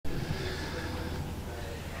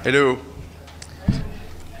Hello.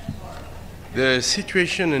 The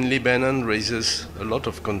situation in Lebanon raises a lot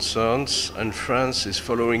of concerns, and France is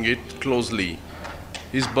following it closely.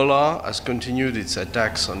 Hezbollah has continued its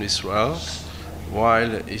attacks on Israel,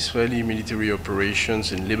 while Israeli military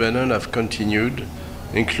operations in Lebanon have continued,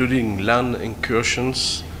 including land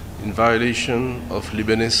incursions in violation of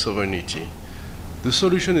Lebanese sovereignty. The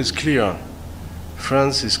solution is clear.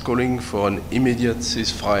 France is calling for an immediate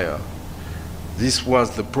ceasefire. This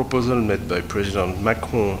was the proposal made by President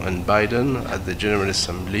Macron and Biden at the General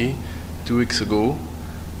Assembly 2 weeks ago.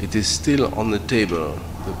 It is still on the table.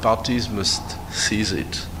 The parties must seize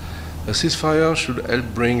it. A ceasefire should help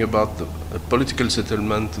bring about a political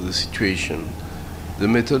settlement to the situation. The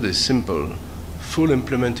method is simple: full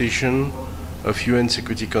implementation of UN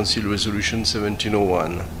Security Council Resolution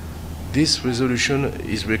 1701. This resolution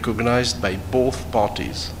is recognized by both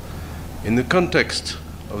parties. In the context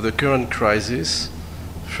of the current crisis,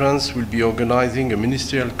 France will be organizing a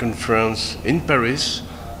ministerial conference in Paris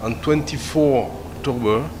on 24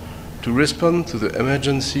 October to respond to the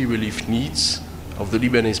emergency relief needs of the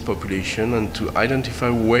Lebanese population and to identify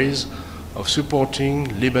ways of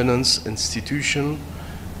supporting Lebanon's institutions,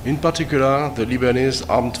 in particular the Lebanese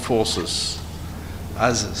Armed Forces.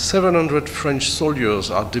 As 700 French soldiers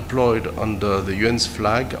are deployed under the UN's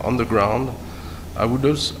flag on the ground, I would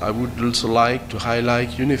also like to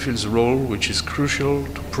highlight UNIFIL's role, which is crucial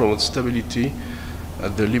to promote stability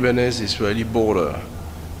at the Lebanese-Israeli border.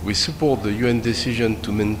 We support the UN decision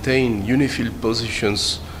to maintain UNIFIL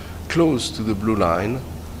positions close to the Blue Line.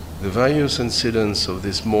 The various incidents of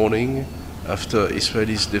this morning, after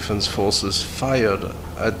Israeli defense forces fired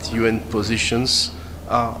at UN positions,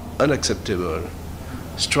 are unacceptable.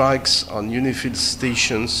 Strikes on UNIFIL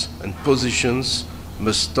stations and positions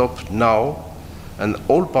must stop now, and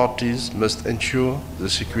all parties must ensure the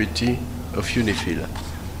security of UNIFIL.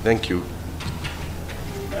 Thank you.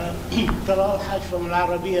 طلال حاج from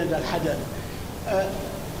العربية للحدث.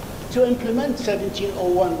 To implement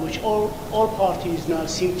 1701, which all parties now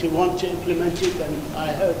seem to want to implement it, and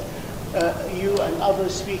I heard you and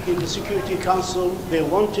others speak in the Security Council, they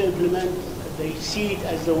want to implement, they see it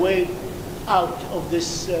as the way out of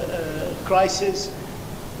this crisis.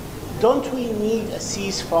 Don't we need a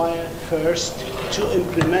ceasefire first to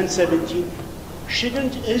implement 17?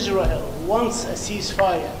 Shouldn't Israel, once a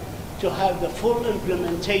ceasefire, to have the full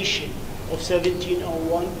implementation of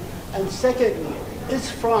 1701? And secondly, is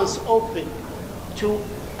France open to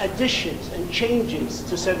additions and changes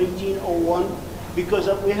to 1701? Because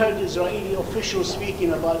we heard Israeli officials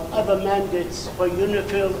speaking about other mandates for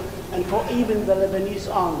UNIFIL and for even the Lebanese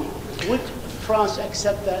army. Would France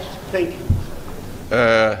accept that? Thank you.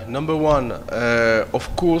 Number one,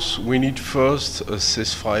 of course, we need first a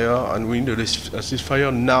ceasefire, and we need a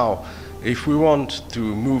ceasefire now. If we want to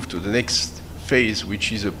move to the next phase,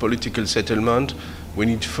 which is a political settlement, we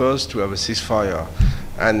need first to have a ceasefire.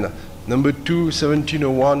 And number two,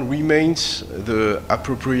 1701 remains the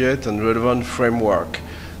appropriate and relevant framework.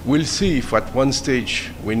 We'll see if at one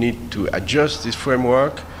stage we need to adjust this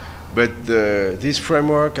framework, but this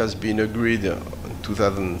framework has been agreed in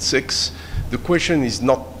 2006. The question is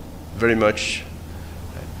not very much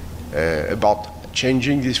about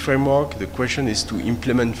changing this framework. The question is to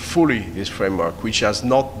implement fully this framework, which has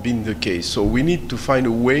not been the case. So we need to find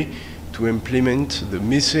a way to implement the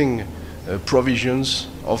missing provisions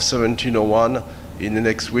of 1701 in the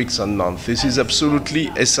next weeks and months. This is absolutely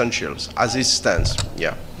essential as it stands.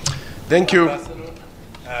 Yeah. Thank you.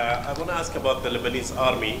 I want to ask about the Lebanese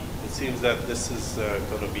army. It seems that this is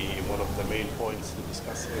going to be one of the main points to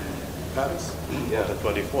discuss in Paris on the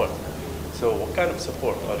 24th. So what kind of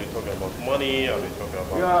support? Are you talking about money? Are you talking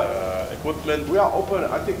about equipment? We are open.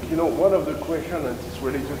 I think, one of the questions, and it's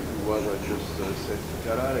related to what I just said to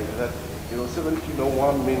Jalal, is that,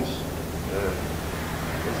 1701 means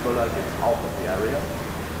Hezbollah gets out of the area,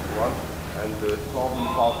 one, and the northern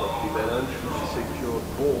part of Lebanon should be secured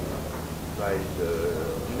both by the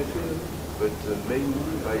UNIFIL, but mainly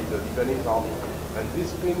by the Lebanese army. And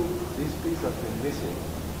this piece has been missing.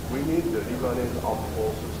 We need the Lebanese armed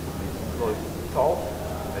forces to be deployed to the top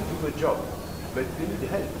and do the job. But they need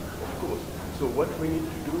help, of course. So what we need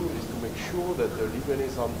to do is to make sure that the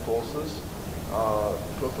Lebanese armed forces are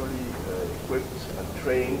properly equipped and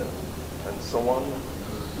trained and so on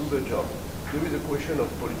to do the job. There is a question of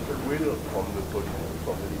political will from the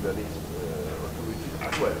Lebanese authorities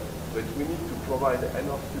as well. But we need to provide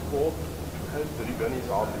enough support to help the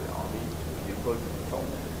Lebanese army deploy to the top.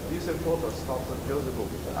 This effort has started years ago,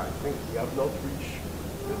 but I think we have not reached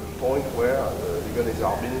the point where the Lebanese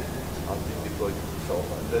army has been deployed to the south,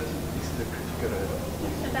 and that is the critical element.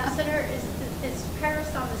 Ambassador, is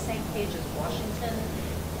Paris on the same page as Washington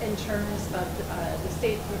in terms of the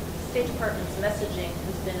State Department's messaging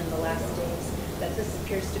has been in the last days that this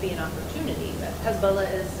appears to be an opportunity, that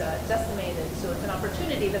Hezbollah is decimated, so it's an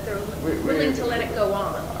opportunity that they're willing to let it go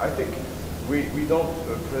on. I think we don't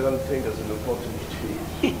present things as an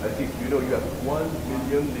opportunity. I think, you have 1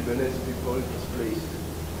 million Lebanese people displaced.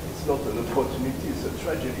 It's not an opportunity, it's a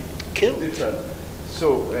tragedy. Killed. Different.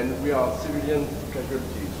 So, and we are civilian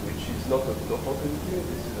casualties, which is not an opportunity,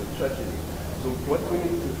 this is a tragedy. So what we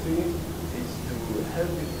need to think is to help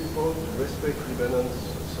these people to respect Lebanon's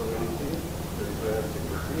sovereignty, the Lebanese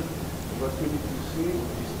security. And what we need to see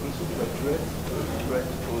is also to address the threat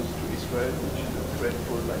posed to Israel, which is a threat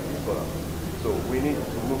posed by Hezbollah. So we need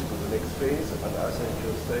to move to the next phase, and as I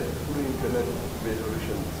just said, fully implement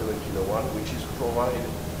Resolution 1701, which is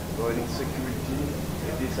providing security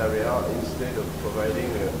in this area instead of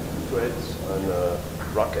providing threats and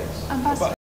rockets.